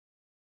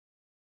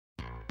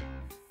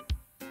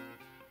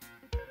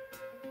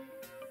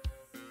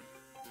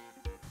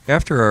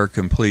After our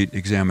complete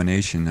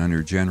examination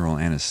under general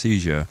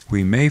anesthesia,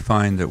 we may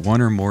find that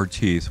one or more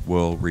teeth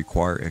will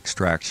require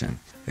extraction.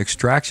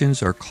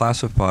 Extractions are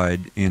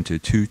classified into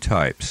two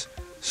types: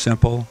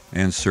 simple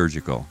and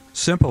surgical.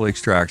 Simple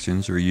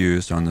extractions are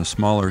used on the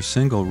smaller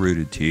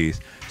single-rooted teeth,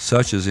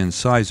 such as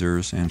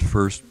incisors and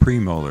first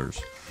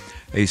premolars.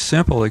 A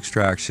simple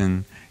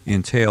extraction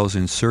entails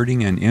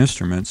inserting an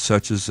instrument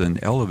such as an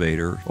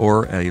elevator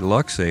or a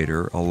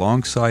luxator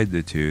alongside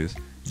the tooth,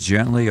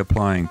 gently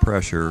applying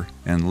pressure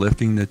and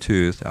lifting the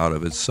tooth out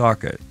of its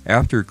socket.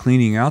 After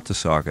cleaning out the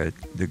socket,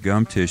 the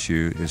gum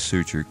tissue is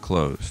sutured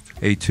closed.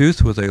 A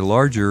tooth with a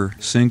larger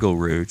single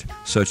root,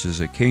 such as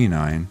a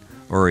canine,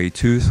 or a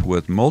tooth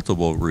with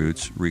multiple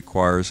roots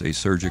requires a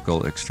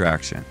surgical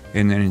extraction.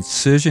 An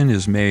incision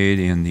is made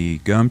in the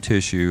gum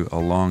tissue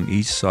along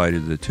each side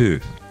of the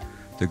tooth.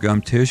 The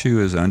gum tissue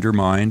is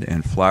undermined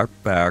and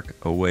flapped back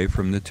away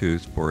from the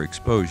tooth for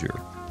exposure.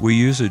 We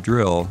use a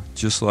drill,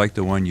 just like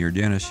the one your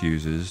dentist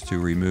uses, to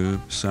remove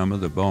some of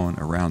the bone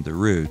around the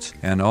roots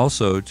and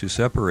also to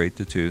separate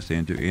the tooth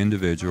into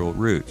individual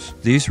roots.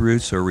 These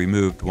roots are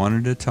removed one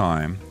at a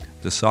time,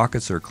 the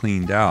sockets are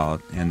cleaned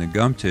out, and the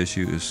gum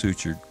tissue is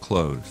sutured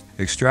closed.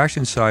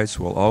 Extraction sites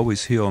will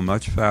always heal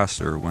much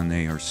faster when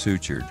they are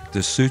sutured.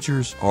 The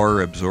sutures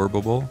are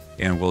absorbable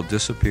and will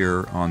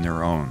disappear on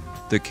their own.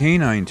 The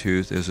canine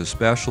tooth is a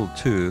special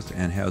tooth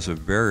and has a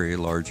very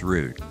large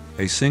root.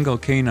 A single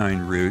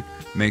canine root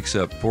makes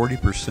up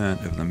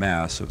 40% of the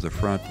mass of the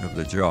front of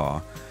the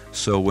jaw,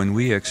 so when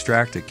we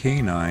extract a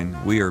canine,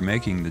 we are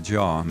making the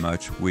jaw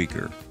much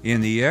weaker.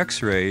 In the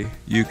X-ray,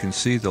 you can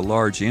see the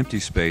large empty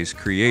space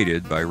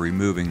created by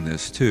removing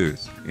this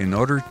tooth. In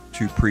order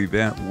to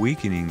prevent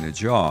weakening the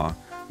jaw,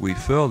 we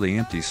fill the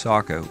empty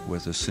socket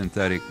with a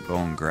synthetic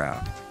bone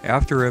graft.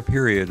 After a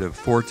period of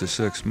 4 to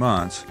 6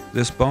 months,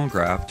 this bone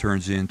graft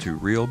turns into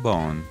real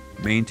bone,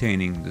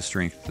 maintaining the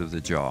strength of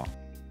the jaw.